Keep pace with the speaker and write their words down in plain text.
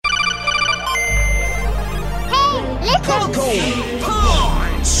Double kill.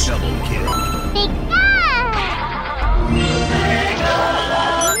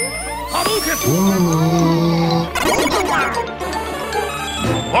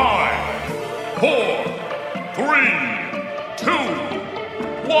 Five, four, three, two,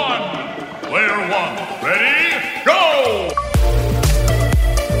 one. Player one, ready, go!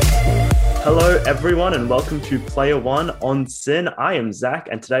 Hello, everyone, and welcome to Player One on Sin. I am Zach,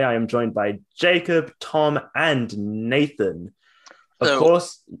 and today I am joined by Jacob, Tom, and Nathan. Of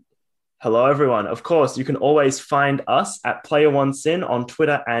course, hello, everyone. Of course, you can always find us at Player One Sin on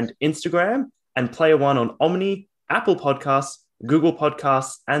Twitter and Instagram, and Player One on Omni, Apple Podcasts, Google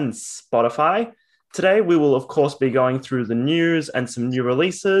Podcasts, and Spotify. Today, we will, of course, be going through the news and some new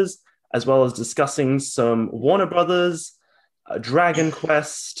releases, as well as discussing some Warner Brothers, Dragon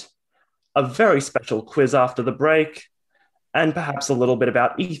Quest, a very special quiz after the break, and perhaps a little bit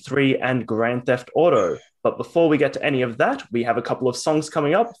about E3 and Grand Theft Auto. But before we get to any of that, we have a couple of songs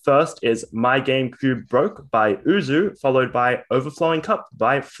coming up. First is My GameCube Broke by Uzu, followed by Overflowing Cup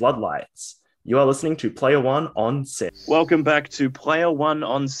by Floodlights. You are listening to Player One on Sin. Welcome back to Player One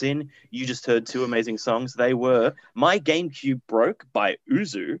on Sin. You just heard two amazing songs. They were My GameCube Broke by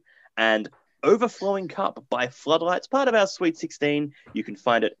Uzu and Overflowing Cup by Floodlights, part of our Sweet 16. You can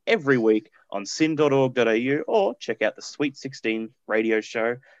find it every week on sin.org.au or check out the Sweet 16 radio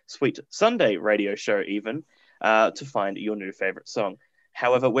show, Sweet Sunday radio show even, to find your new favorite song.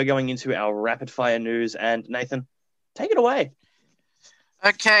 However, we're going into our rapid fire news, and Nathan, take it away.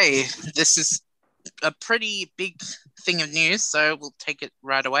 Okay, this is a pretty big thing of news, so we'll take it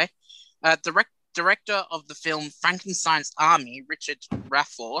right away. Director of the film Frankenstein's Army, Richard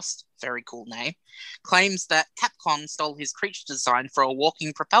Raffforst, very cool name, claims that Capcom stole his creature design for a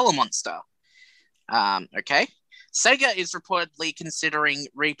walking propeller monster. Okay. Sega is reportedly considering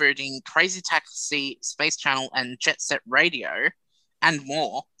rebooting Crazy Taxi, Space Channel, and Jet Set Radio, and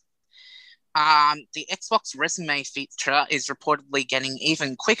more. The Xbox resume feature is reportedly getting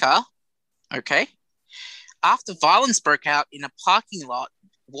even quicker. Okay. After violence broke out in a parking lot,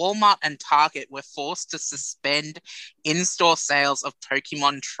 Walmart and Target were forced to suspend in-store sales of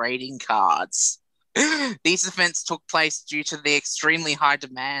Pokemon trading cards. These events took place due to the extremely high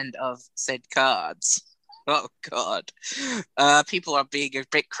demand of said cards. Oh, God. People are being a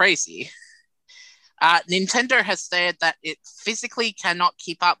bit crazy. Nintendo has said that it physically cannot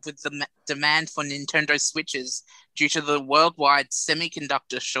keep up with the demand for Nintendo Switches due to the worldwide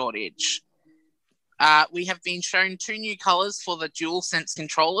semiconductor shortage. We have been shown two new colors for the DualSense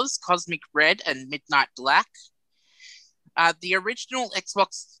controllers, Cosmic Red and Midnight Black. The original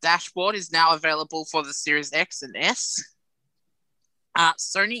Xbox dashboard is now available for the Series X and S.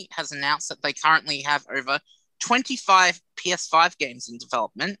 Sony has announced that they currently have over 25 PS5 games in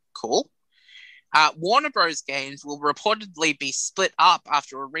development. Cool. Warner Bros. Games will reportedly be split up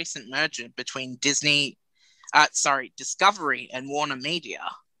after a recent merger between Discovery and Warner Media.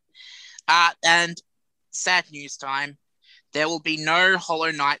 And sad news time, there will be no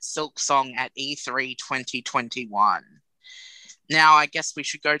Hollow Knight Silk Song at E3 2021. Now, I guess we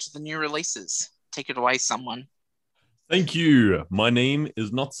should go to the new releases. Take it away, someone. Thank you. My name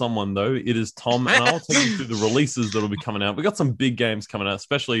is not someone, though. It is Tom, and I'll take you through the releases that will be coming out. We got some big games coming out,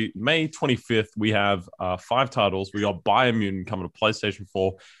 especially May 25th. We have 5 titles. We got Biomutant coming to PlayStation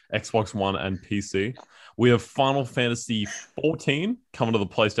 4, Xbox One, and PC. We have Final Fantasy 14 coming to the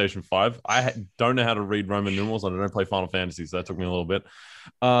PlayStation 5. I don't know how to read Roman numerals. I don't play Final Fantasy, so that took me a little bit.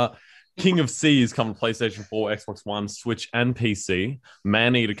 King of Seas coming to PlayStation 4, Xbox One, Switch, and PC.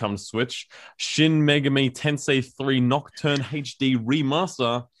 Maneater coming to Switch. Shin Megami Tensei 3 Nocturne HD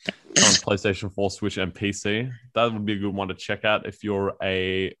Remaster coming to PlayStation 4, Switch, and PC. That would be a good one to check out if you're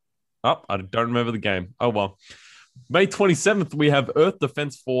I don't remember the game. Oh, well. May 27th, we have Earth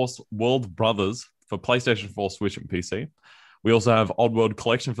Defense Force World Brothers for PlayStation 4, Switch, and PC. We also have Oddworld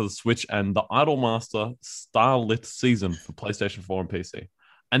Collection for the Switch and the Idolmaster Starlit Season for PlayStation 4 and PC.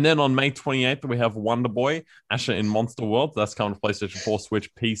 And then on May 28th, we have Wonder Boy, Asher in Monster World. That's coming to PlayStation 4,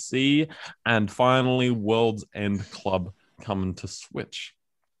 Switch, PC. And finally, World's End Club coming to Switch.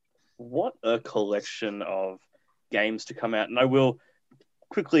 What a collection of games to come out. And I will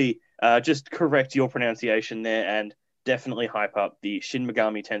quickly just correct your pronunciation there and definitely hype up the Shin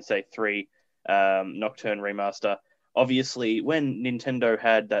Megami Tensei 3 Nocturne Remaster. Obviously, when Nintendo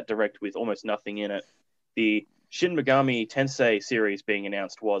had that Direct with almost nothing in it, the Shin Megami Tensei series being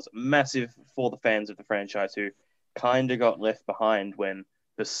announced was massive for the fans of the franchise who kind of got left behind when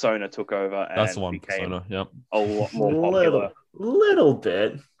Persona took over and That's the one, became Persona, yep. a lot more popular. Little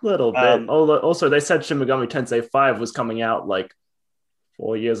bit. Although also they said Shin Megami Tensei 5 was coming out like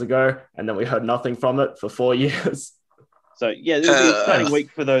 4 years ago, and then we heard nothing from it for 4 years. So yeah, it'll be an exciting week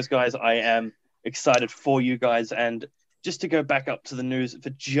for those guys. I am excited for you guys. And just to go back up to the news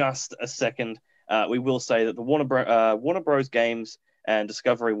for just a second, we will say that the Warner Bros. Games and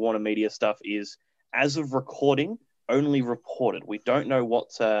Discovery Warner Media stuff is, as of recording, only reported. We don't know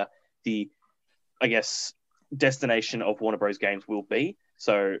what the, I guess, destination of Warner Bros. Games will be.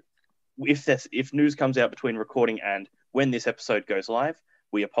 So if news comes out between recording and when this episode goes live,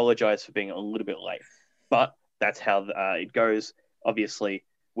 we apologize for being a little bit late. But that's how it goes. Obviously,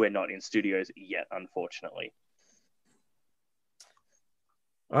 we're not in studios yet, unfortunately.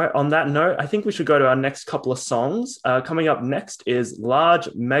 All right, on that note, I think we should go to our next couple of songs. Coming up next is Large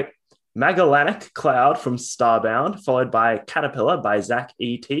Magellanic Cloud from Starbound, followed by Caterpillar by Zach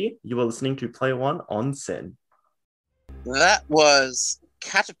E.T. You are listening to Player One on SYN. That was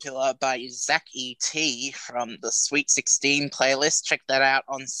Caterpillar by Zach E.T. from the Sweet 16 playlist. Check that out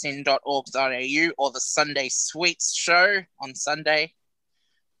on syn.org.au or the Sunday Sweets show on Sunday.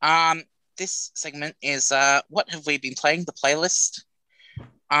 This segment is What Have We Been Playing? The playlist.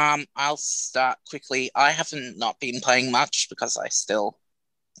 I'll start quickly. I haven't not been playing much because I still,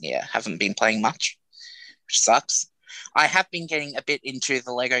 haven't been playing much, which sucks. I have been getting a bit into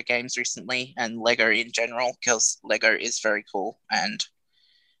the Lego games recently and Lego in general because Lego is very cool and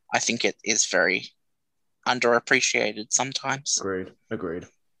I think it is very underappreciated sometimes. Agreed.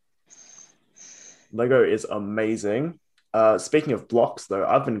 Lego is amazing. Speaking of blocks, though,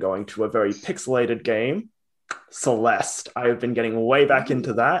 I've been going to a very pixelated game, Celeste. I have been getting way back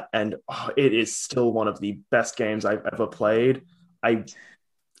into that, and it is still one of the best games I've ever played. I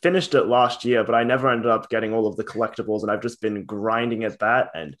finished it last year, but I never ended up getting all of the collectibles, and I've just been grinding at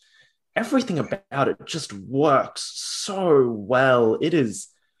that, and everything about it just works so well. It is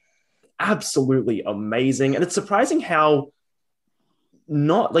absolutely amazing, and it's surprising how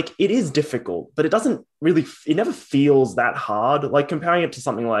it is difficult, but it never feels that hard. Like comparing it to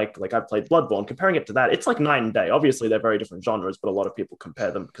something like I've played Bloodborne, comparing it to that, it's like night and day. Obviously they're very different genres, but a lot of people compare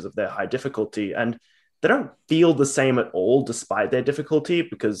them because of their high difficulty, and they don't feel the same at all despite their difficulty,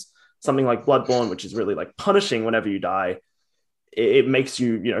 because something like Bloodborne, which is really like punishing whenever you die, it makes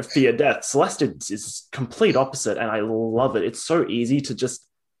you fear death. Celeste is complete opposite, and I love it. It's so easy to just,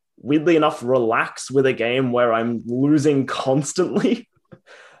 weirdly enough, relax with a game where I'm losing constantly.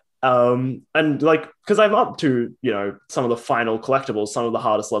 And like, because I'm up to some of the final collectibles, some of the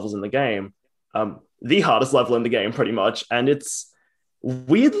hardest levels in the game, the hardest level in the game pretty much, and it's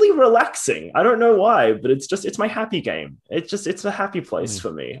weirdly relaxing. I don't know why, but it's my happy game. It's a happy place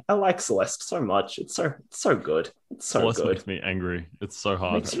for me. I like Celeste so much. It's so good. It's so Celeste good. makes me angry. It's so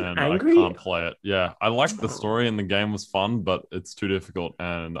hard, and angry? I can't play it. Yeah, I like the story and the game was fun, but it's too difficult,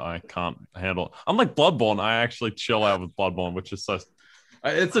 and I can't handle it. Unlike Bloodborne, I actually chill out with Bloodborne, which is so.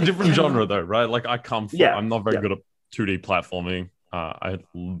 It's a different genre, though, right? Like I'm not very good at 2D platforming.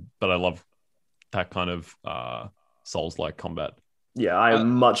 But I love that kind of Souls-like combat. Yeah, I am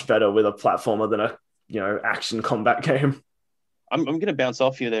much better with a platformer than a action combat game. I'm going to bounce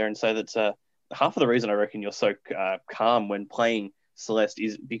off you there and say that half of the reason I reckon you're so calm when playing Celeste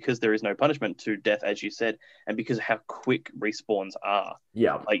is because there is no punishment to death, as you said, and because of how quick respawns are.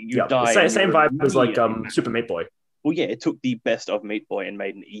 Yeah, like you die. Same vibe as like Super Meat Boy. Well, yeah, it took the best of Meat Boy and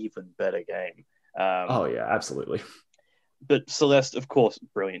made an even better game. Oh yeah, absolutely. But Celeste, of course,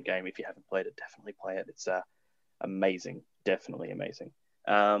 brilliant game. If you haven't played it, definitely play it. It's amazing, definitely amazing.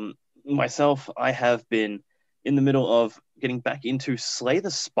 Myself, I have been in the middle of getting back into Slay the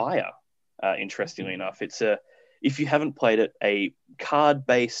Spire. Interestingly enough, it's if you haven't played it, a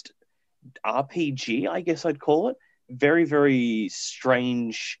card-based RPG, I guess I'd call it. Very, very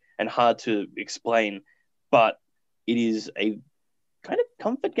strange and hard to explain, but it is a kind of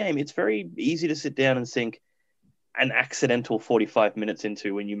comfort game. It's very easy to sit down and sink an accidental 45 minutes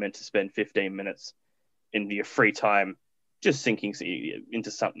into when you meant to spend 15 minutes in your free time just sinking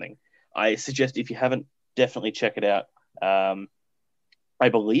into something. I suggest if you haven't, definitely check it out. I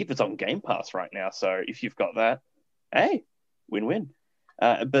believe it's on Game Pass right now, so if you've got that, hey, win-win.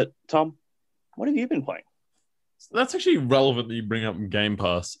 But Tom, what have you been playing? That's actually relevant that you bring up Game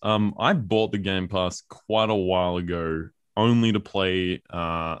Pass. I bought the Game Pass quite a while ago only to play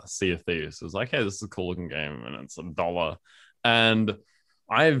Sea of Thieves. It was like, hey, this is a cool looking game and it's $1. And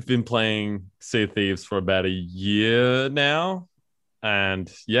I've been playing Sea of Thieves for about a year now. And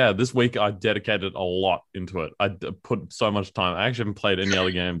yeah, this week I dedicated a lot into it. I put so much time. I actually haven't played any other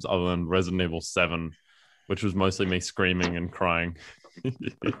games other than Resident Evil 7, which was mostly me screaming and crying.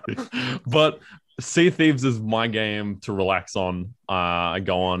 But Sea of Thieves is my game to relax on. I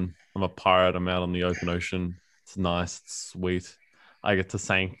go on. I'm a pirate. I'm out on the open ocean. It's nice. It's sweet. I get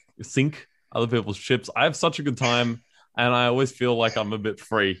to sink other people's ships. I have such a good time. And I always feel like I'm a bit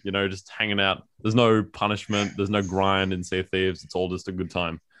free, just hanging out. There's no punishment, there's no grind in Sea of Thieves. It's all just a good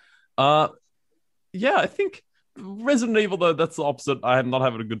time. Yeah, I think Resident Evil, though, that's the opposite. I am not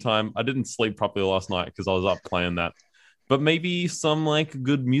having a good time. I didn't sleep properly last night because I was up playing that. But maybe some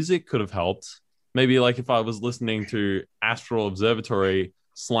good music could have helped. Maybe if I was listening to Astral Observatory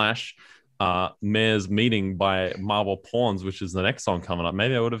 / Mayor's Meeting by Marble Pawns, which is the next song coming up,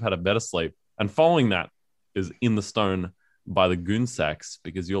 maybe I would have had a better sleep. And following that is In the Stone by the Goonsacks,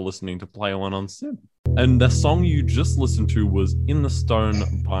 because you're listening to Player One on SYN. And the song you just listened to was In the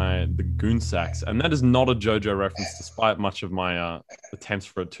Stone by the Goonsacks. And that is not a JoJo reference, despite much of my attempts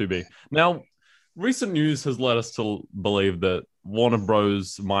for it to be. Now, recent news has led us to believe that Warner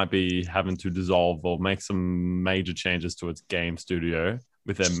Bros. Might be having to dissolve or make some major changes to its game studio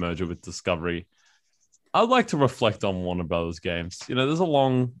with their merger with Discovery. I'd like to reflect on Warner Brothers games. There's a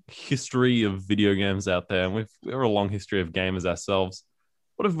long history of video games out there, and we're a long history of gamers ourselves.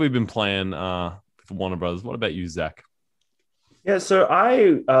 What have we been playing for Warner Brothers? What about you, Zach? Yeah, so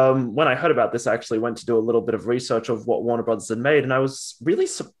I, when I heard about this, I actually went to do a little bit of research of what Warner Brothers had made, and I was really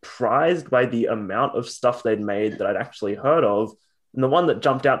surprised by the amount of stuff they'd made that I'd actually heard of. And the one that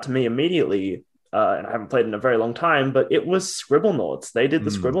jumped out to me immediately, and I haven't played in a very long time, but it was Scribblenauts. They did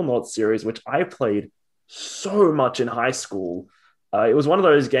the Scribblenauts series, which I played so much in high school. It was one of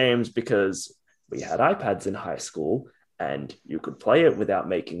those games because we had iPads in high school, and you could play it without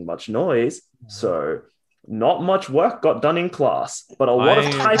making much noise. So not much work got done in class, but a lot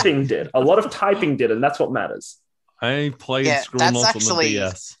of typing did. A lot of typing did, and that's what matters. I played Scribblenauts on the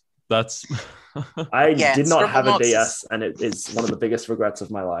DS. I did not have a DS, and it is one of the biggest regrets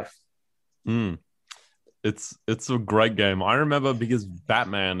of my life. It's a great game. I remember because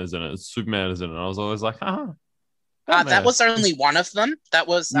Batman is in it, Superman is in it. I was always like, that was only one of them. That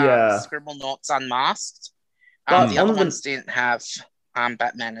was Scribblenauts Unmasked. The other ones didn't have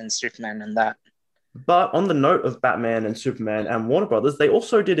Batman and Superman and that. But on the note of Batman and Superman and Warner Brothers, they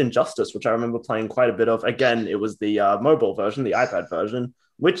also did Injustice, which I remember playing quite a bit of. Again, it was the mobile version, the iPad version,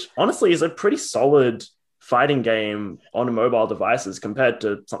 which honestly is a pretty solid fighting game on mobile devices compared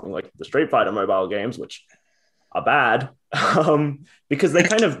to something like the Street Fighter mobile games, which are bad, because they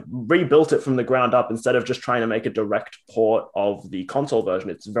kind of rebuilt it from the ground up instead of just trying to make a direct port of the console version.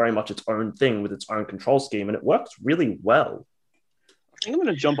 It's very much its own thing with its own control scheme, and it works really well. I think I'm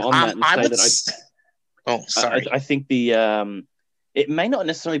going to jump on that and say that I think it may not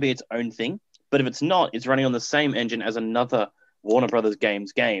necessarily be its own thing, but if it's not, it's running on the same engine as another Warner Brothers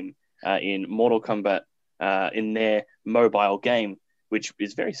games game in Mortal Kombat in their mobile game, which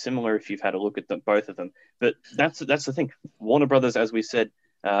is very similar if you've had a look at both of them. But that's the thing. Warner Brothers, as we said,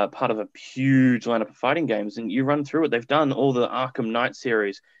 part of a huge lineup of fighting games, and you run through it. They've done all the Arkham Knight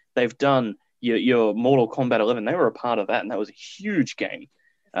series. They've done your Mortal Kombat 11. They were a part of that, and that was a huge game.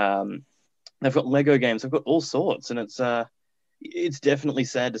 They've got Lego games. They've got all sorts, and it's definitely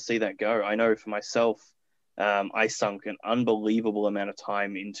sad to see that go. I know for myself, I sunk an unbelievable amount of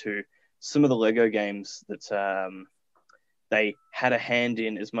time into some of the Lego games that they had a hand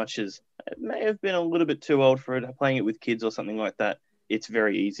in, as much as it may have been a little bit too old for it, playing it with kids or something like that. It's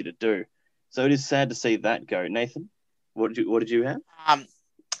very easy to do. So it is sad to see that go. Nathan, what did you have?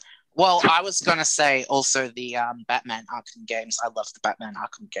 Well, I was going to say also the Batman Arkham games. I love the Batman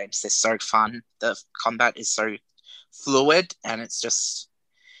Arkham games. They're so fun. The combat is so fluid, and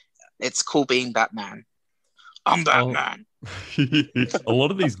it's cool being Batman. I'm Batman. A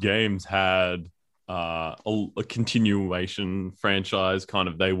lot of these games had a continuation franchise. Kind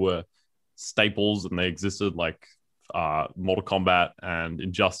of, they were staples and they existed, like Mortal Kombat and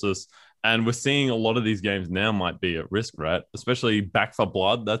Injustice. And we're seeing a lot of these games now might be at risk, right? Especially Back 4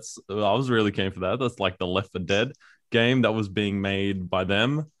 Blood. I was really keen for that. That's like the Left 4 Dead game that was being made by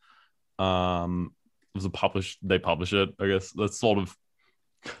them. It was they publish it. I guess that's sort of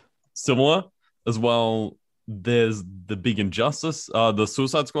similar as well. There's the big Injustice, the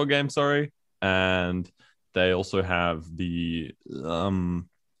Suicide Squad game, sorry. And they also have the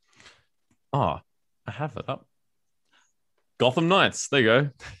I have it up. Gotham Knights. There you go.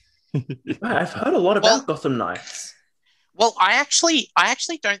 I've heard a lot about Gotham Knights. Well, I actually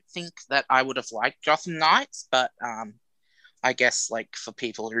don't think that I would have liked Gotham Knights, but I guess like for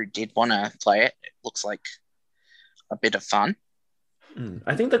people who did want to play it, it looks like a bit of fun.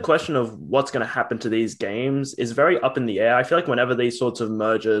 I think the question of what's going to happen to these games is very up in the air. I feel like whenever these sorts of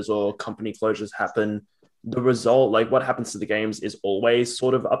mergers or company closures happen, the result, like what happens to the games, is always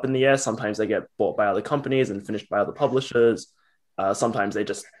sort of up in the air. Sometimes they get bought by other companies and finished by other publishers. Sometimes they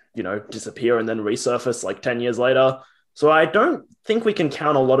just disappear and then resurface like 10 years later. So I don't think we can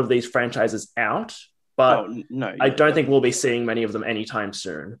count a lot of these franchises out, but no, I yeah, don't think we'll be seeing many of them anytime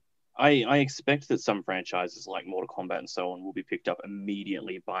soon. I expect that some franchises like Mortal Kombat and so on will be picked up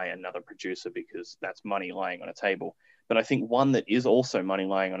immediately by another producer because that's money lying on a table. But I think one that is also money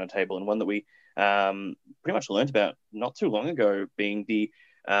lying on a table, and one that we pretty much learned about not too long ago, being the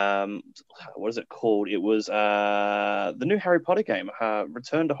what is it called? It was the new Harry Potter game,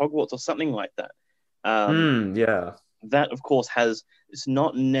 Return to Hogwarts or something like that. Yeah. That of course it's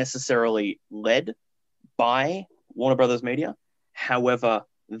not necessarily led by Warner Brothers Media. However,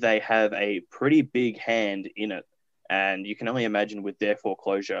 they have a pretty big hand in it, and you can only imagine with their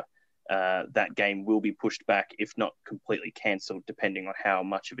foreclosure, that game will be pushed back, if not completely cancelled, depending on how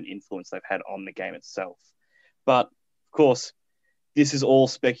much of an influence they've had on the game itself. But of course, this is all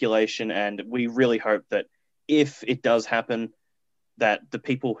speculation, and we really hope that if it does happen, that the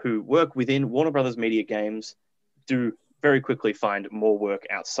people who work within Warner Brothers Media Games do very quickly find more work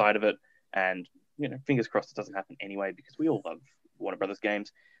outside of it, and fingers crossed it doesn't happen anyway, because we all love Warner Brothers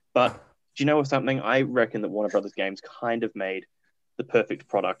games. But do you know something? I reckon that Warner Brothers games kind of made the perfect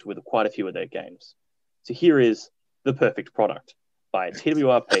product with quite a few of their games. So here is The Perfect Product by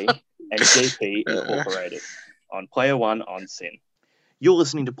TWRP and JP Incorporated on Player One on Sin. You're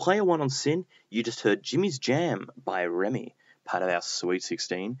listening to Player One on Sin. You just heard Jimmy's Jam by Remy, part of our Sweet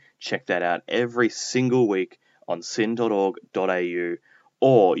 16. Check that out every single week on sin.org.au,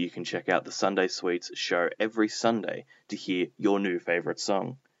 or you can check out the Sunday Sweets show every Sunday to hear your new favourite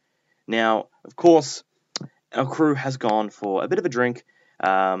song. Now, of course, our crew has gone for a bit of a drink.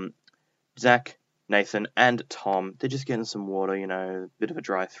 Zach, Nathan, and Tom, they're just getting some water, a bit of a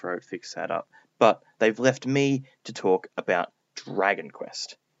dry throat, fix that up. But they've left me to talk about Dragon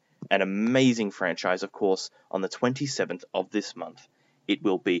Quest, an amazing franchise, of course. On the 27th of this month, it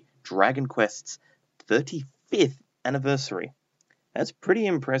will be Dragon Quest's 35th anniversary. That's pretty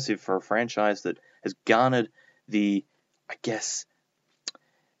impressive for a franchise that has garnered the,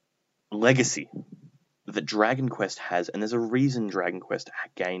 legacy that Dragon Quest has, and there's a reason Dragon Quest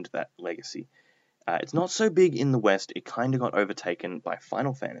gained that legacy. It's not so big in the West. It kind of got overtaken by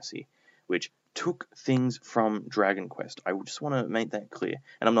Final Fantasy, which took things from Dragon Quest. I just want to make that clear.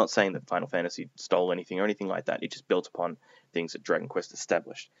 And I'm not saying that Final Fantasy stole anything or anything like that. It just built upon things that Dragon Quest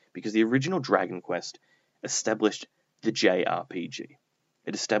established. Because the original Dragon Quest established the JRPG.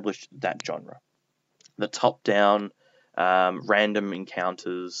 It established that genre. The top-down, random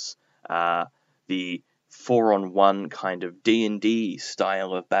encounters, the 4-on-1 kind of D&D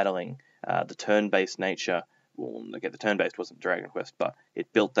style of battling, the turn-based nature. Well, the turn-based wasn't Dragon Quest, but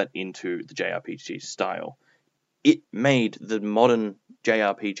it built that into the JRPG style. It made the modern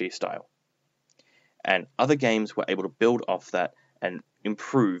JRPG style. And other games were able to build off that and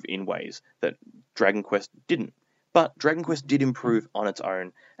improve in ways that Dragon Quest didn't. But Dragon Quest did improve on its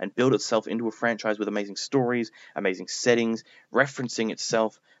own and build itself into a franchise with amazing stories, amazing settings, referencing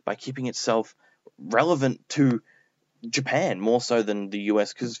itself by keeping itself relevant to Japan more so than the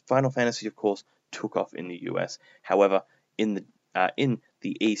US, because Final Fantasy, of course, took off in the US. However, in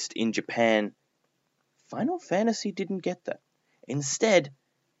the East, in Japan, Final Fantasy didn't get that. Instead,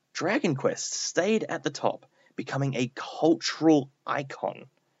 Dragon Quest stayed at the top, becoming a cultural icon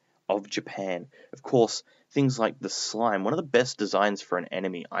of Japan. Of course, things like the slime. One of the best designs for an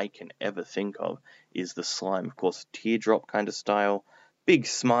enemy I can ever think of is the slime. Of course, teardrop kind of style, big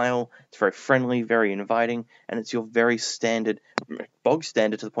smile. It's very friendly, very inviting, and it's your very standard, bog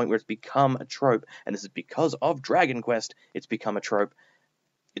standard, to the point where it's become a trope. And this is because of Dragon Quest. It's become a trope.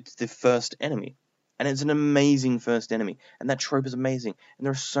 It's the first enemy. And it's an amazing first enemy. And that trope is amazing. And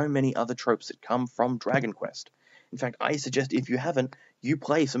there are so many other tropes that come from Dragon Quest. In fact, I suggest if you haven't, you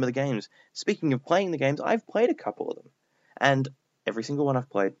play some of the games. Speaking of playing the games, I've played a couple of them. And every single one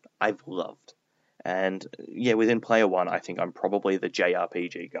I've played, I've loved. And yeah, within Player One, I think I'm probably the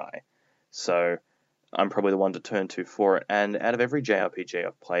JRPG guy. So I'm probably the one to turn to for it. And out of every JRPG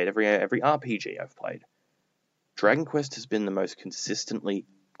I've played, every RPG I've played, Dragon Quest has been the most consistently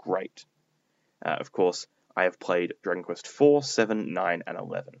great. Of course, I have played Dragon Quest 4, 7, 9, and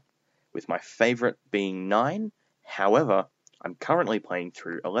 11, with my favorite being 9. However, I'm currently playing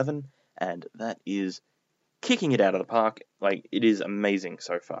through 11, and that is kicking it out of the park. Like, it is amazing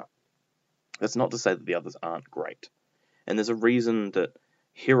so far. That's not to say that the others aren't great. And there's a reason that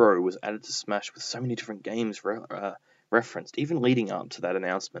Hero was added to Smash with so many different games referenced, even leading up to that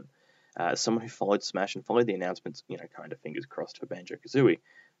announcement. As someone who followed Smash and followed the announcements, kind of fingers crossed for Banjo-Kazooie,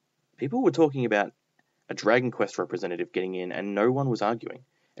 people were talking about a Dragon Quest representative getting in, and no one was arguing.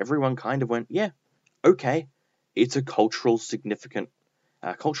 Everyone kind of went, yeah, okay, it's a culturally significant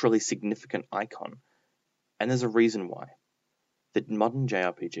icon. And there's a reason why. That modern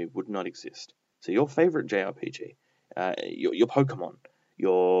JRPG would not exist So your favorite JRPG, your Pokemon,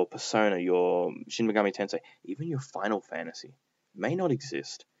 your Persona, your Shin Megami Tensei, even your Final Fantasy may not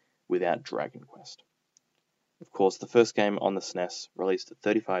exist without Dragon Quest. Of course, the first game on the SNES released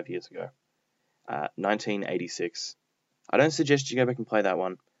 35 years ago, 1986. I don't suggest you go back and play that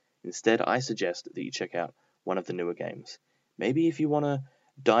one. Instead, I suggest that you check out one of the newer games. Maybe if you want to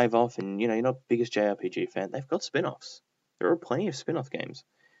dive off and, you're not the biggest JRPG fan, they've got spin-offs. There are plenty of spin-off games.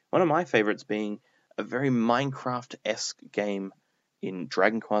 One of my favorites being a very Minecraft-esque game in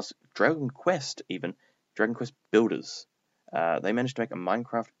Dragon Quest Builders. They managed to make a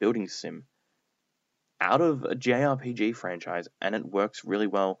Minecraft building sim out of a JRPG franchise, and it works really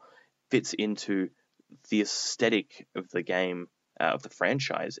well, fits into the aesthetic of the game, of the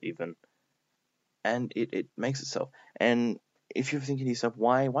franchise even, and it makes itself. And if you're thinking to yourself,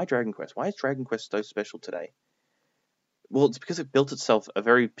 why Dragon Quest? Why is Dragon Quest so special today? Well, it's because it built itself a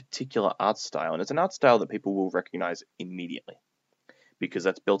very particular art style, and it's an art style that people will recognize immediately, because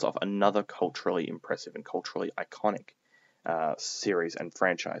that's built off another culturally impressive and culturally iconic series and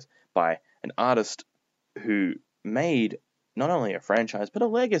franchise by an artist who made not only a franchise, but a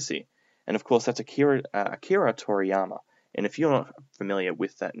legacy. And of course, that's Akira Toriyama. And if you're not familiar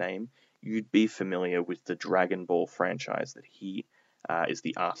with that name, you'd be familiar with the Dragon Ball franchise that he is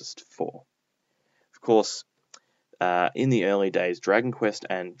the artist for. Of course, in the early days, Dragon Quest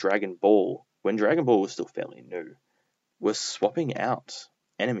and Dragon Ball, when Dragon Ball was still fairly new, were swapping out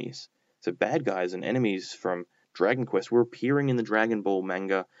enemies. So bad guys and enemies from Dragon Quest were appearing in the Dragon Ball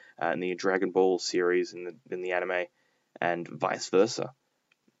manga, in the Dragon Ball series, in the anime, and vice versa.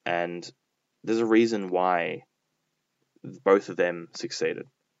 And there's a reason why both of them succeeded.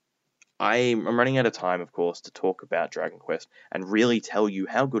 I'm running out of time, of course, to talk about Dragon Quest and really tell you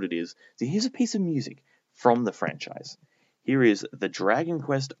how good it is. So here's a piece of music from the franchise. Here is the Dragon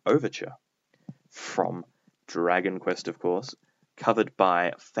Quest Overture from Dragon Quest, of course, covered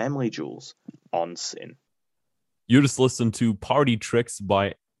by Family Jewels on Sin. You just listened to Party Tricks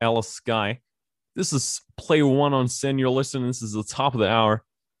by Alice Sky. This is Player One on Sin. You're listening. This is the top of the hour.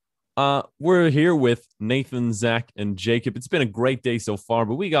 We're here with Nathan, Zach, and Jacob. It's been a great day so far,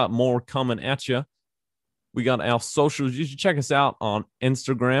 but we got more coming at you. We got our socials. You should check us out on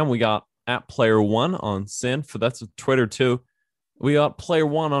Instagram. We got @Player1 on Sin. That's Twitter too. We got Player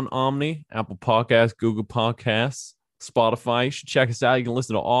One on Omni, Apple Podcasts, Google Podcasts, Spotify. You should check us out. You can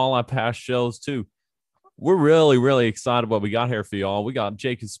listen to all our past shows too. We're really, really excited what we got here for y'all. We got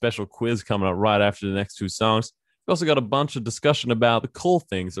Jacob's special quiz coming up right after the next two songs. We also got a bunch of discussion about the cool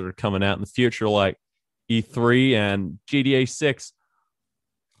things that are coming out in the future, like E3 and GTA 6.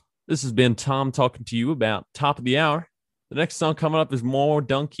 This has been Tom talking to you about Top of the Hour. The next song coming up is More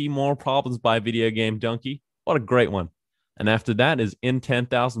Donkey, More Problems by Video Game Donkey. What a great one. And after that is In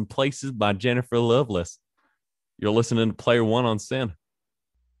 10,000 Places by Jennifer Loveless. You're listening to Player One on Sin.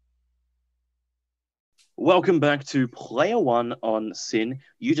 Welcome back to Player One on Sin.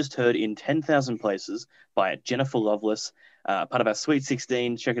 You just heard In 10,000 Places by Jennifer Loveless, part of our Sweet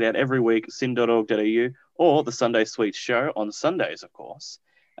 16. Check it out every week, sin.org.au, or the Sunday Sweet Show on Sundays, of course.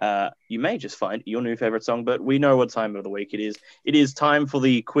 You may just find your new favorite song, but we know what time of the week it is. It is time for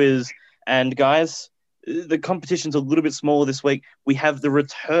the quiz. And guys, the competition's a little bit smaller this week. We have the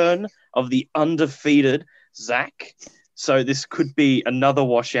return of the undefeated Zach. So this could be another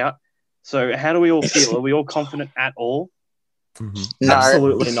washout. So how do we all feel? Are we all confident at all? Mm-hmm. No.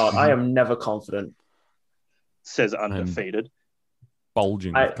 Absolutely not. I am never confident. Says undefeated.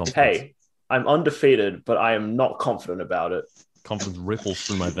 Bulging with confidence. I'm undefeated, but I am not confident about it. Confidence ripples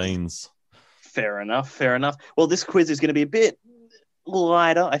through my veins. Fair enough. Well, this quiz is going to be a bit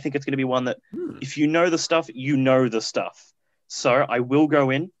lighter. I think it's going to be one that if you know the stuff, you know the stuff. So I will go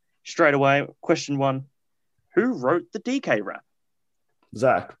in straight away. Question one. Who wrote the DK rap?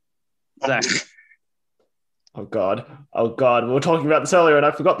 Zach. Oh, God. We were talking about this earlier and I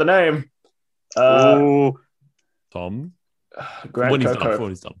forgot the name. Tom? Grant when Kirkhope.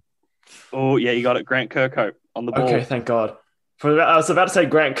 he's done. Oh, yeah, you got it. Grant Kirkhope on the ball. Okay, thank God. I was about to say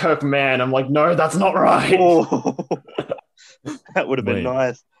Grant Kirkman. I'm like, no, that's not right. Oh. That would have been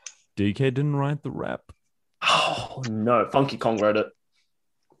nice. DK didn't write the rap. Oh, no. Funky Kong wrote it.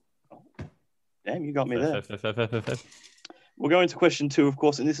 Damn, you got me there. We'll go into question two, of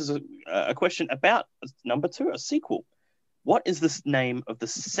course, and this is a question about number two, a sequel. What is the name of the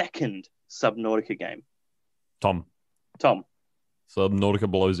second Subnautica game? Tom.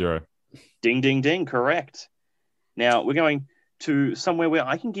 Subnautica Below Zero. Ding, ding, ding. Correct. Now, we're going to somewhere where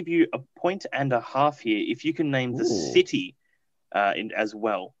I can give you a point and a half here if you can name the city as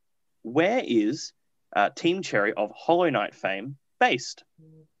well. Where is Team Cherry of Hollow Knight fame based?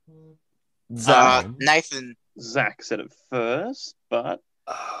 Zach. Nathan. Zach said it first, but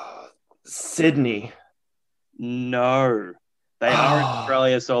Sydney. no. They are in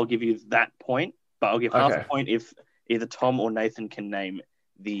Australia, so I'll give you that point. But I'll give half a point if either Tom or Nathan can name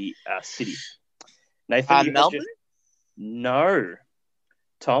the city. Nathan, you Melbourne? No.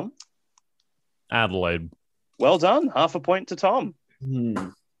 Tom? Adelaide. Well done. Half a point to Tom. Hmm.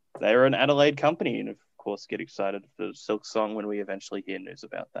 They're an Adelaide company, and of course, get excited for Silk Song when we eventually hear news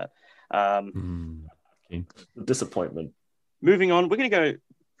about that. Okay. Disappointment. Moving on, we're going to go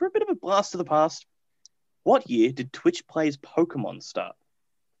for a bit of a blast of the past. What year did Twitch Plays Pokemon start?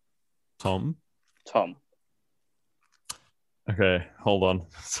 Tom. Tom. Okay, hold on.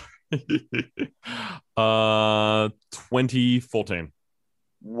 2014.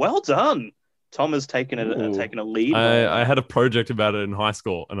 Well done. Tom has taken a lead. I had a project about it in high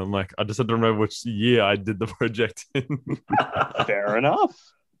school, and I'm like, I just had to remember which year I did the project in. Fair enough.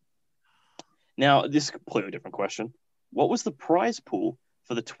 Now, this is a completely different question. What was the prize pool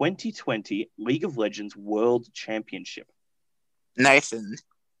for the 2020 League of Legends World Championship? Nathan.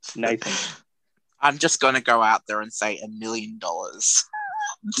 I'm just going to go out there and say $1 million.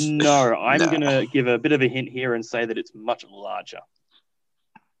 No, I'm going to give a bit of a hint here and say that it's much larger.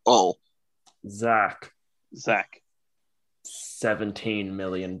 Oh. Zach. $17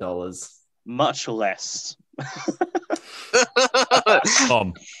 million. Much less.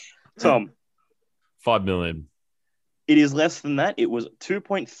 Tom. 5 million. It is less than that. It was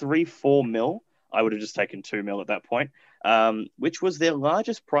 2.34 mil. I would have just taken 2 mil at that point, which was their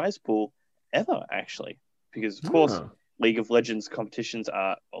largest prize pool ever, actually. Because, of course, League of Legends competitions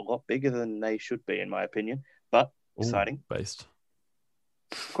are a lot bigger than they should be, in my opinion. But exciting. Based.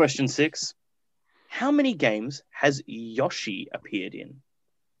 Question 6. How many games has Yoshi appeared in?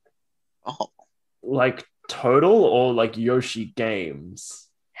 Oh. Like total or like Yoshi games?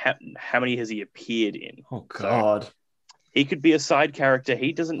 How many has he appeared in? Oh, God. So, he could be a side character.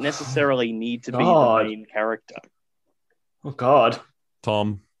 He doesn't necessarily need to be the main character. Oh, God.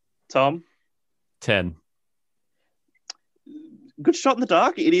 Tom. 10. Good shot in the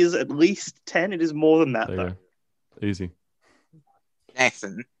dark. It is at least 10. It is more than that, though. Easy.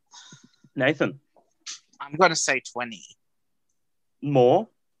 Nathan. I'm going to say 20. More?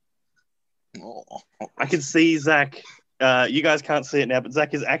 Oh. I can see Zach. You guys can't see it now, but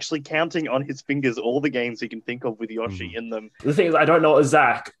Zach is actually counting on his fingers all the games he can think of with Yoshi in them. The thing is, I don't know what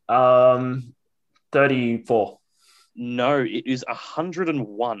Zach. 34. No, it is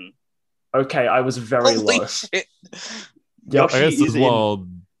 101. Okay, I was very Holy low. shit. Yep. I guess as well,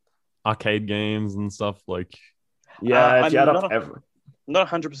 arcade games and stuff like. Yeah, if you add I'm up every. I'm not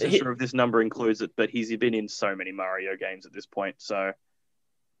 100% sure if this number includes it, but he's been in so many Mario games at this point. So,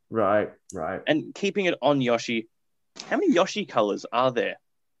 Right. And keeping it on Yoshi, how many Yoshi colors are there?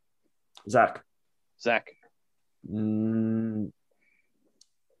 Zach.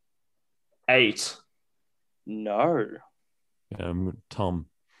 8. No. Tom. Tom?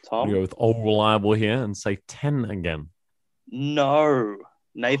 I'm going to go with old reliable here and say 10 again. No.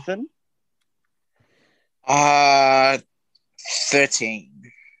 Nathan? 13.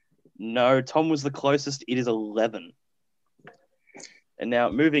 No. Tom was the closest. It is 11. And now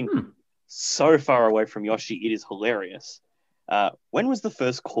moving so far away from Yoshi, it is hilarious. When was the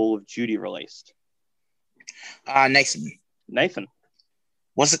first Call of Duty released? Nathan.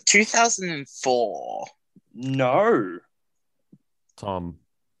 Was it 2004? No. Tom.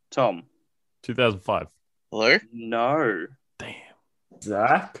 2005. 2005. Hello? No. Damn.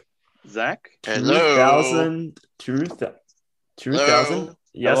 Zach. Hello. 2000. Hello?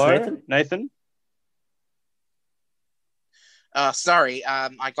 Yes, Hello? Nathan. Sorry,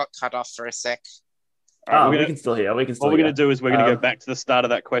 I got cut off for a sec. All right, We can still hear. What we're going to do is we're going to go back to the start of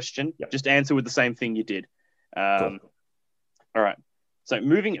that question. Yep. Just answer with the same thing you did. Cool. All right. So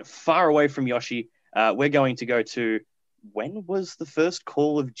moving far away from Yoshi, we're going to go to when was the first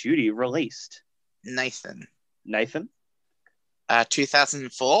Call of Duty released? Nathan.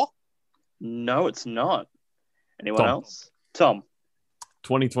 2004? No, it's not. Anyone Tom. else? Tom.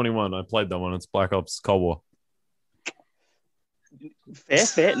 2021. I played that one. It's Black Ops Cold War.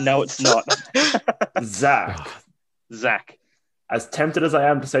 Fair. No, it's not. Zach. As tempted as I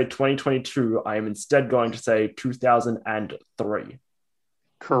am to say 2022, I am instead going to say 2003.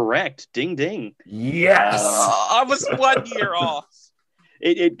 Correct. Ding, ding. Yes. I was 1 year off.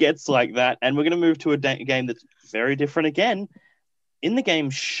 It gets like that. And we're going to move to a game that's very different again. In the game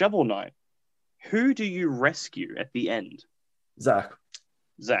Shovel Knight, who do you rescue at the end? Zach.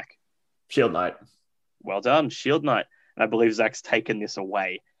 Shield Knight. Well done, Shield Knight. And I believe Zach's taken this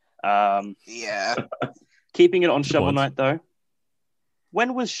away. Yeah. Keeping it on Good Shovel points. Knight, though.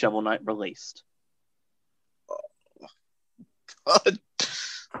 When was Shovel Knight released?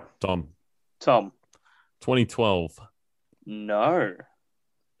 Tom. Tom. 2012. No.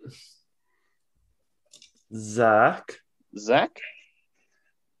 Zach. Zach?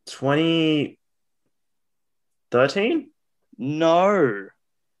 2013? No.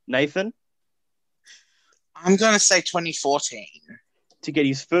 Nathan? I'm going to say 2014. To get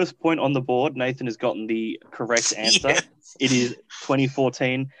his first point on the board, Nathan has gotten the correct answer. Yes. It is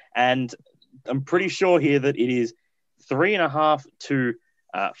 2014. And I'm pretty sure here that it is 3.5 to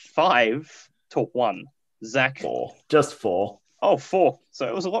 5 to 1. Zach. 4. Just 4. Oh, 4. So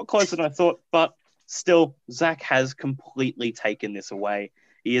it was a lot closer than I thought, but still, Zach has completely taken this away.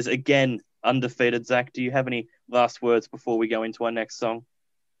 He is again undefeated. Zach, do you have any last words before we go into our next song?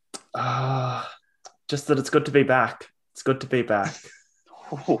 Just that it's good to be back. It's good to be back.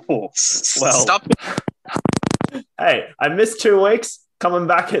 Well, Stop. Hey, I missed 2 weeks. Coming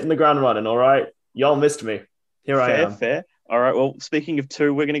back, hitting the ground running, all right? Y'all missed me. Here I am. Fair. All right, well, speaking of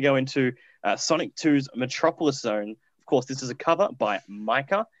 2, we're going to go into Sonic 2's Metropolis Zone. Of course, this is a cover by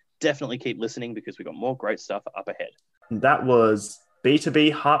Micah. Definitely keep listening because we've got more great stuff up ahead. That was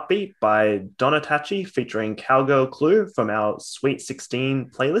B2B Heartbeat by Donatachi featuring Cowgirl Clue from our Sweet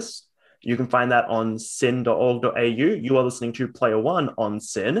 16 playlist. You can find that on sin.org.au. You are listening to Player One on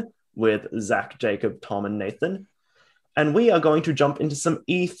Sin with Zach, Jacob, Tom, and Nathan. And we are going to jump into some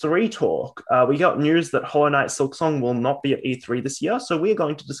E3 talk. We got news that Hollow Knight Silksong will not be at E3 this year, so we're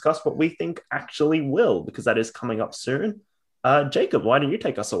going to discuss what we think actually will, because that is coming up soon. Jacob, why don't you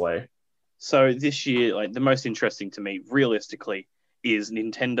take us away? So this year, like the most interesting to me, realistically, is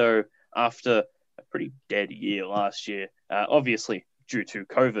Nintendo after a pretty dead year last year, obviously due to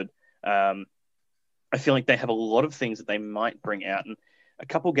COVID. I feel like they have a lot of things that they might bring out, and a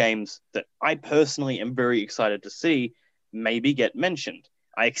couple games that I personally am very excited to see maybe get mentioned.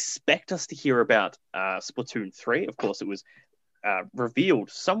 I expect us to hear about Splatoon 3. Of course, it was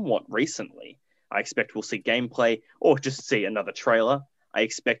revealed somewhat recently. I expect we'll see gameplay or just see another trailer. I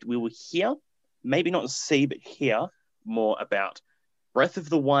expect we will hear, maybe not see, but hear more about Breath of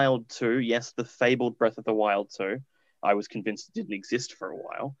the Wild 2. Yes, the fabled Breath of the Wild 2. I was convinced it didn't exist for a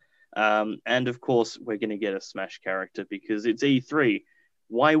while. And of course, we're going to get a Smash character because it's E3.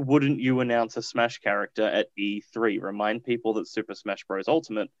 Why wouldn't you announce a Smash character at E3? Remind people that Super Smash Bros.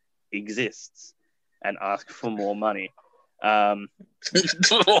 Ultimate exists and ask for more money. Oh,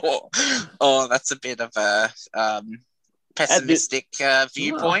 that's a bit of a pessimistic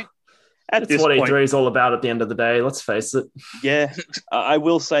viewpoint. At It's this what point, E3 is all about at the end of the day, let's face it. yeah, I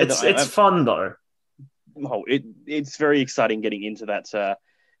will say It's fun, though. it's very exciting getting into that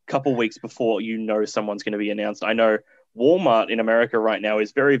couple weeks before you know someone's going to be announced. I know Walmart in America right now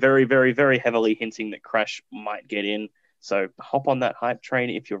is very, very, very, very heavily hinting that Crash might get in. So hop on that hype train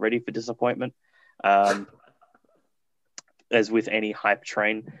if you're ready for disappointment, as with any hype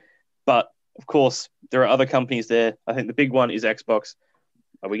train. But of course, there are other companies there. I think the big one is Xbox.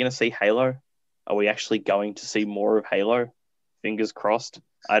 Are we going to see Halo? Are we actually going to see more of Halo? Fingers crossed.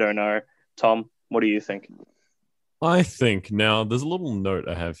 I don't know. Tom, what do you think? I think now there's a little note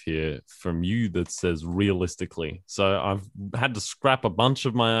I have here from you that says realistically. So I've had to scrap a bunch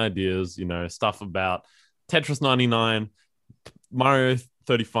of my ideas, stuff about Tetris 99, Mario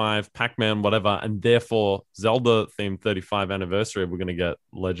 35, Pac-Man, whatever, and therefore Zelda themed 35 anniversary. We're going to get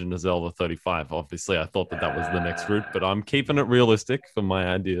Legend of Zelda 35. Obviously, I thought that was the next route, but I'm keeping it realistic for my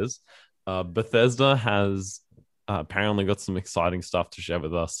ideas. Bethesda has apparently got some exciting stuff to share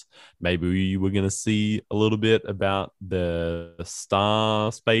with us. Maybe we're going to see a little bit about the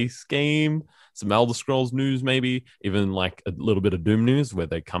Star Space game, some Elder Scrolls news, maybe even like a little bit of Doom news where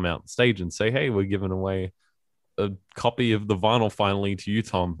they come out on stage and say, hey, we're giving away a copy of the vinyl finally to you,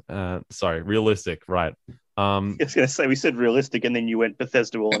 Tom. Sorry, realistic, right. I was going to say, we said realistic, and then you went,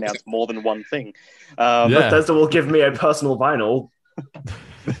 Bethesda will announce more than one thing. Yeah. Bethesda will give me a personal vinyl.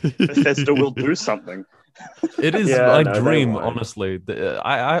 Bethesda will do something. It is Yeah, my no, they dream, won't. honestly.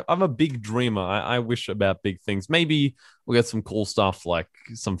 I'm a big dreamer. I wish about big things. Maybe we'll get some cool stuff like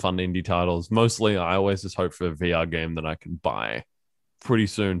some fun indie titles. Mostly, I always just hope for a VR game that I can buy pretty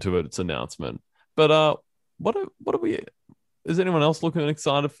soon to its announcement. But what are we? Is anyone else looking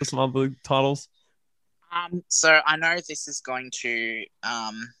excited for some other titles? So I know this is going to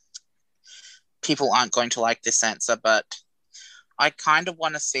people aren't going to like this answer, but I kind of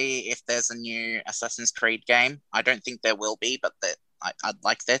want to see if there's a new Assassin's Creed game. I don't think there will be, but I'd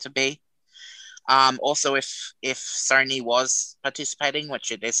like there to be. Also, if Sony was participating,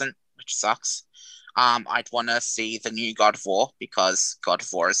 which it isn't, which sucks, I'd want to see the new God of War because God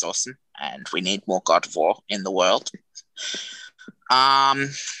of War is awesome and we need more God of War in the world. Um,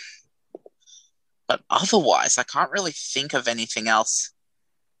 but otherwise, I can't really think of anything else.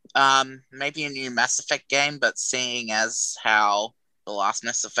 Maybe a new Mass Effect game, but seeing as how the last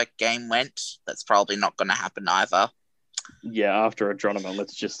Mass Effect game went, that's probably not going to happen either. Yeah, after Adronima,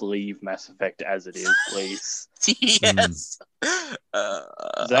 let's just leave Mass Effect as it is, please. Yes.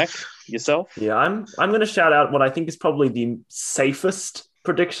 Zach, yourself? Yeah, I'm going to shout out what I think is probably the safest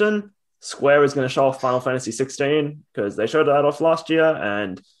prediction. Square is going to show off Final Fantasy 16 because they showed that off last year,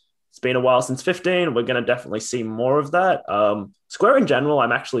 and it's been a while since 15. We're going to definitely see more of that. Square in general,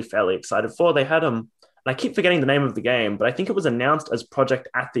 I'm actually fairly excited for. They had and I keep forgetting the name of the game, but I think it was announced as Project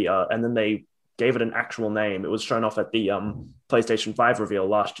Athia, and then they gave it an actual name. It was shown off at the PlayStation 5 reveal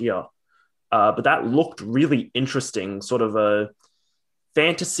last year. But that looked really interesting, sort of a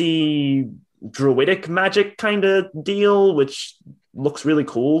fantasy druidic magic kind of deal, which looks really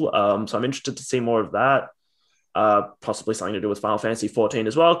cool. So I'm interested to see more of that. Possibly something to do with Final Fantasy 14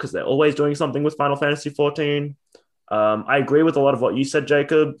 as well, because they're always doing something with Final Fantasy 14. I agree with a lot of what you said,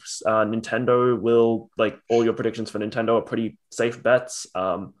 Jacob. Nintendo will, like, all your predictions for Nintendo are pretty safe bets.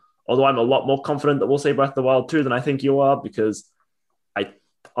 Although I'm a lot more confident that we'll see Breath of the Wild 2 than I think you are, because I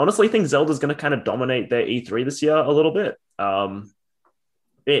honestly think Zelda's going to kind of dominate their E3 this year a little bit.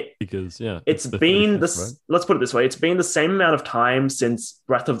 It's been this. Right? Let's put it this way: it's been the same amount of time since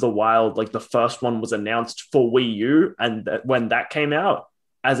Breath of the Wild, like the first one, was announced for Wii U, and when that came out,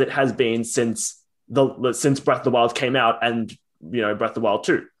 as it has been since Breath of the Wild came out, and Breath of the Wild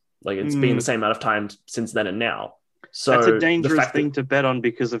 2. Like, it's been the same amount of time since then and now. So that's a dangerous thing to bet on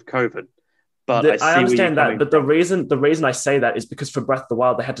because of COVID. But I understand that. But the reason I say that is because for Breath of the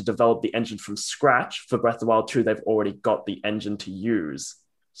Wild, they had to develop the engine from scratch. For Breath of the Wild 2, they've already got the engine to use.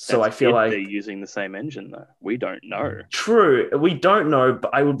 So I feel like they're using the same engine, though. We don't know. True. We don't know,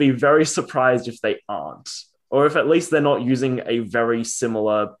 but I would be very surprised if they aren't. Or if at least they're not using a very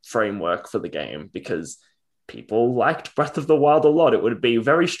similar framework for the game, because people liked Breath of the Wild a lot. It would be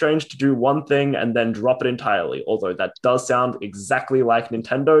very strange to do one thing and then drop it entirely, although that does sound exactly like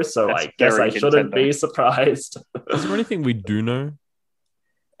Nintendo, so I guess I shouldn't be surprised. Is there anything we do know?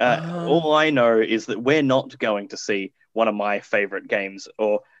 All I know is that we're not going to see one of my favorite games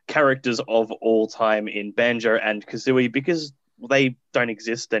or characters of all time in Banjo and Kazooie, because they don't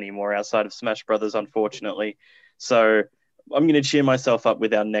exist anymore outside of Smash Brothers, unfortunately. So I'm going to cheer myself up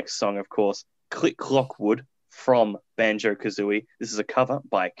with our next song, of course, Click Clockwood from Banjo Kazooie. This is a cover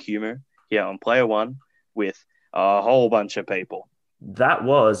by Kumu here on Player One with a whole bunch of people. That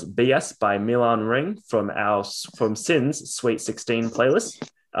was BS by Milan Ring from Sin's Sweet 16 playlist.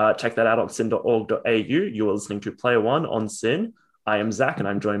 Check that out on sin.org.au. You are listening to Player One on Sin. I am Zach, and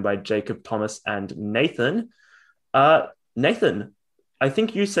I'm joined by Jacob, Thomas, and Nathan. Nathan, I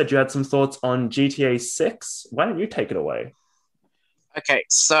think you said you had some thoughts on GTA 6. Why don't you take it away? Okay,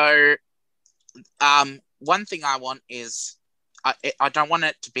 so one thing I want is I don't want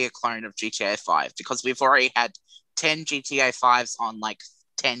it to be a clone of GTA 5, because we've already had 10 GTA 5s on like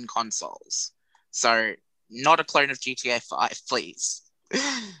 10 consoles. So not a clone of GTA 5, please.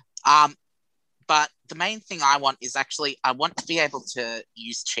 But the main thing I want is actually I want to be able to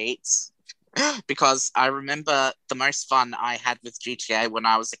use cheats, because I remember the most fun I had with GTA when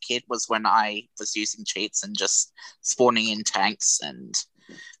I was a kid was when I was using cheats and just spawning in tanks and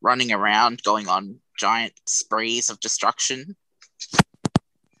running around, going on giant sprees of destruction.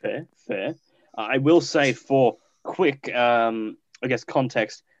 Fair. I will say, for quick,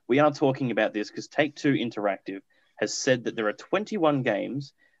 context, we are talking about this because Take-Two Interactive has said that there are 21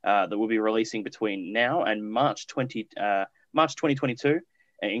 games that will be releasing between now and March 2022,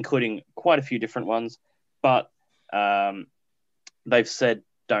 including quite a few different ones. But they've said,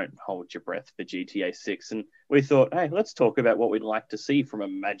 don't hold your breath for GTA 6. And we thought, hey, let's talk about what we'd like to see from a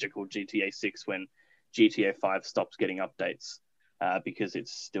magical GTA 6 when GTA 5 stops getting updates, because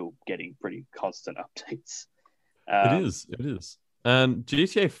it's still getting pretty constant updates. It is. And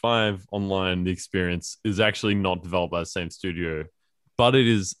GTA 5 Online, the experience, is actually not developed by the same studio, but it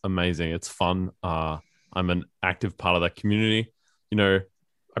is amazing. It's fun. I'm an active part of that community.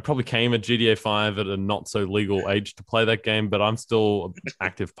 I probably came at GTA 5 at a not so legal age to play that game, but I'm still an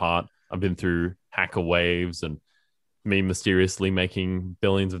active part. I've been through hacker waves and me mysteriously making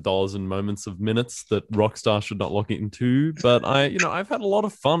billions of dollars in moments of minutes that Rockstar should not look into. But I've had a lot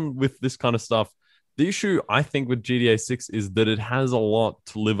of fun with this kind of stuff. The issue, I think, with GTA 6 is that it has a lot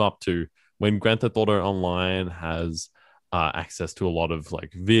to live up to. When Grand Theft Auto Online has access to a lot of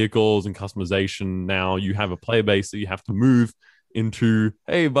like vehicles and customization, now you have a player base that you have to move into.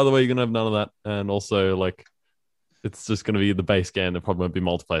 Hey, by the way, you're gonna have none of that, and also like it's just gonna be the base game. There probably won't be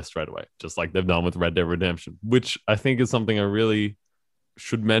multiplayer straight away, just like they've done with Red Dead Redemption, which I think is something I really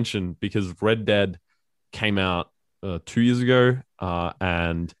should mention, because Red Dead came out 2 years ago,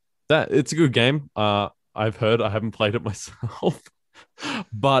 and that it's a good game. I've heard, I haven't played it myself,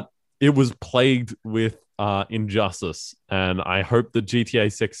 but it was plagued with injustice, and I hope that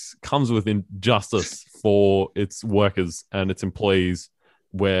GTA 6 comes with injustice for its workers and its employees,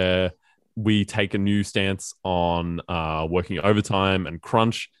 where we take a new stance on working overtime and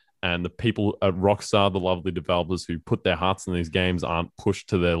crunch, and the people at Rockstar, the lovely developers who put their hearts in these games, aren't pushed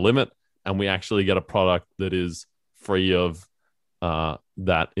to their limit, and we actually get a product that is free of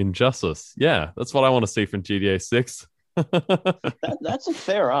that injustice. Yeah, that's what I want to see from GTA 6. That's a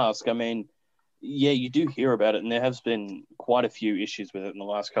fair ask. I mean, yeah, you do hear about it, and there has been quite a few issues with it in the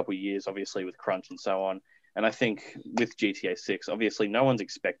last couple of years, obviously with crunch and so on. And I think with GTA 6, obviously no one's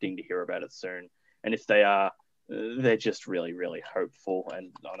expecting to hear about it soon. And if they are, they're just really, really hopeful.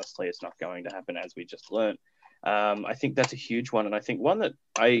 And honestly, it's not going to happen, as we just learned. I think that's a huge one. And I think one that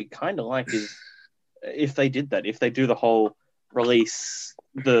I kind of like is if they did that, if they do the whole release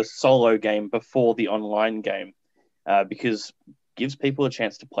the solo game before the online game, because gives people a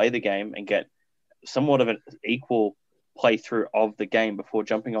chance to play the game and get somewhat of an equal playthrough of the game before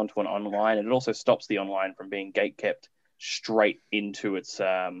jumping onto an online. And it also stops the online from being gatekept straight into its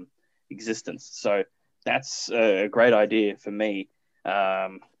existence. So that's a great idea for me.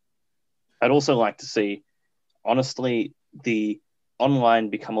 I'd also like to see, honestly, the online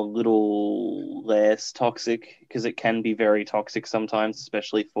become a little less toxic, because it can be very toxic sometimes,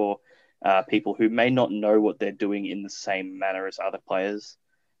 especially for people who may not know what they're doing in the same manner as other players.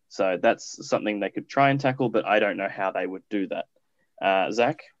 So that's something they could try and tackle, but I don't know how they would do that.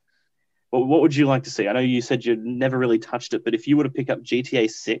 Zach, what would you like to see? I know you said you'd never really touched it, but if you were to pick up GTA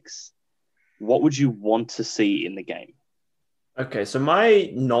 6, what would you want to see in the game? Okay, so my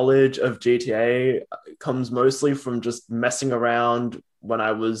knowledge of GTA comes mostly from just messing around when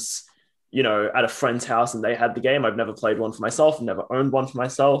I was, at a friend's house and they had the game. I've never played one for myself, never owned one for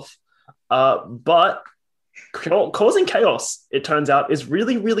myself. But causing chaos, it turns out, is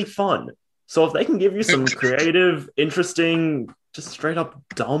really, really fun. So if they can give you some creative, interesting, just straight up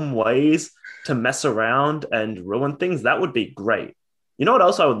dumb ways to mess around and ruin things, that would be great. You know what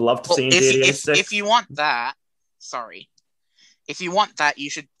else I would love to see in GTA 6? If you want that, you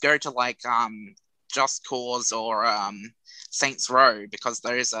should go to like Just Cause or Saints Row, because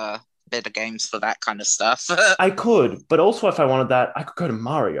those are better games for that kind of stuff. I could, but also if I wanted that, I could go to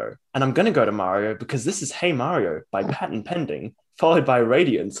Mario. And I'm going to go to Mario because this is Hey Mario by Patent Pending, followed by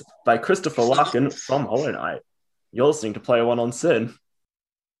Radiance by Christopher Larkin from Hollow Knight. You're listening to Player One on Sin.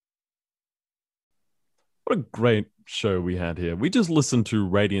 What a great show we had here. We just listened to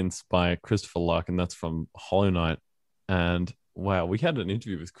Radiance by Christopher Larkin. That's from Hollow Knight. And wow, we had an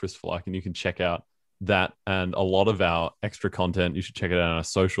interview with Christopher Larkin. You can check out that and a lot of our extra content. You should check it out on our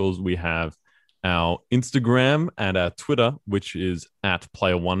socials. We have our Instagram and our Twitter, which is at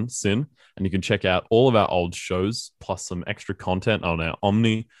Player1Sin. And you can check out all of our old shows, plus some extra content on our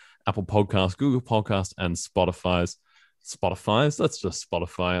Omni, Apple Podcasts, Google Podcasts, and Spotify's. That's just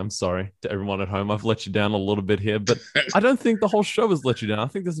Spotify. I'm sorry to everyone at home. I've let you down a little bit here, but I don't think the whole show has let you down. I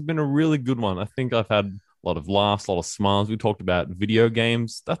think this has been a really good one. I think I've had a lot of laughs, a lot of smiles. We talked about video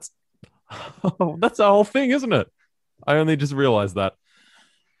games. That's our whole thing, isn't it? I only just realized that.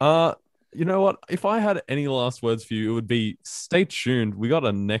 You know what? If I had any last words for you, it would be stay tuned. We got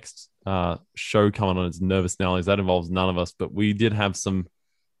a next show coming on. It's Nervous Nellies. That involves none of us, but we did have some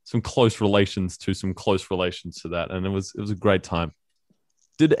close relations to that, and it was a great time.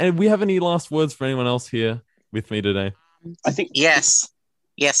 Did we have any last words for anyone else here with me today? I think yes.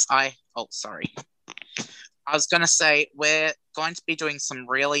 Sorry. I was going to say we're going to be doing some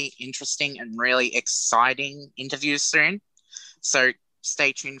really interesting and really exciting interviews soon, so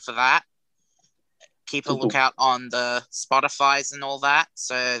stay tuned for that. Keep a lookout on the Spotify's and all that,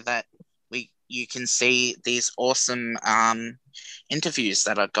 so that you can see these awesome interviews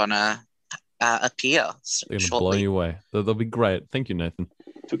that are gonna appear They're gonna shortly. blow you away. They'll be great. Thank you, Nathan.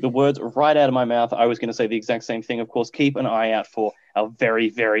 Took the words right out of my mouth. I was going to say the exact same thing. Of course, keep an eye out for our very,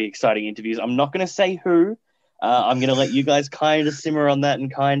 very exciting interviews. I'm not going to say who. I'm going to let you guys kind of simmer on that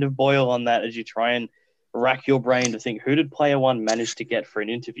and kind of boil on that as you try and rack your brain to think, who did Player One manage to get for an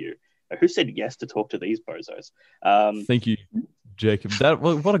interview? Who said yes to talk to these bozos? Thank you, Jacob.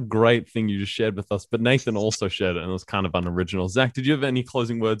 What a great thing you just shared with us. But Nathan also shared it, and it was kind of unoriginal. Zach, did you have any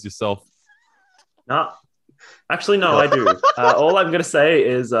closing words yourself? No. Actually, no, I do. All I'm going to say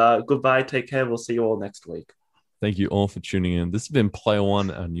is goodbye, take care. We'll see you all next week. Thank you all for tuning in. This has been Player One,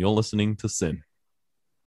 and you're listening to Sin.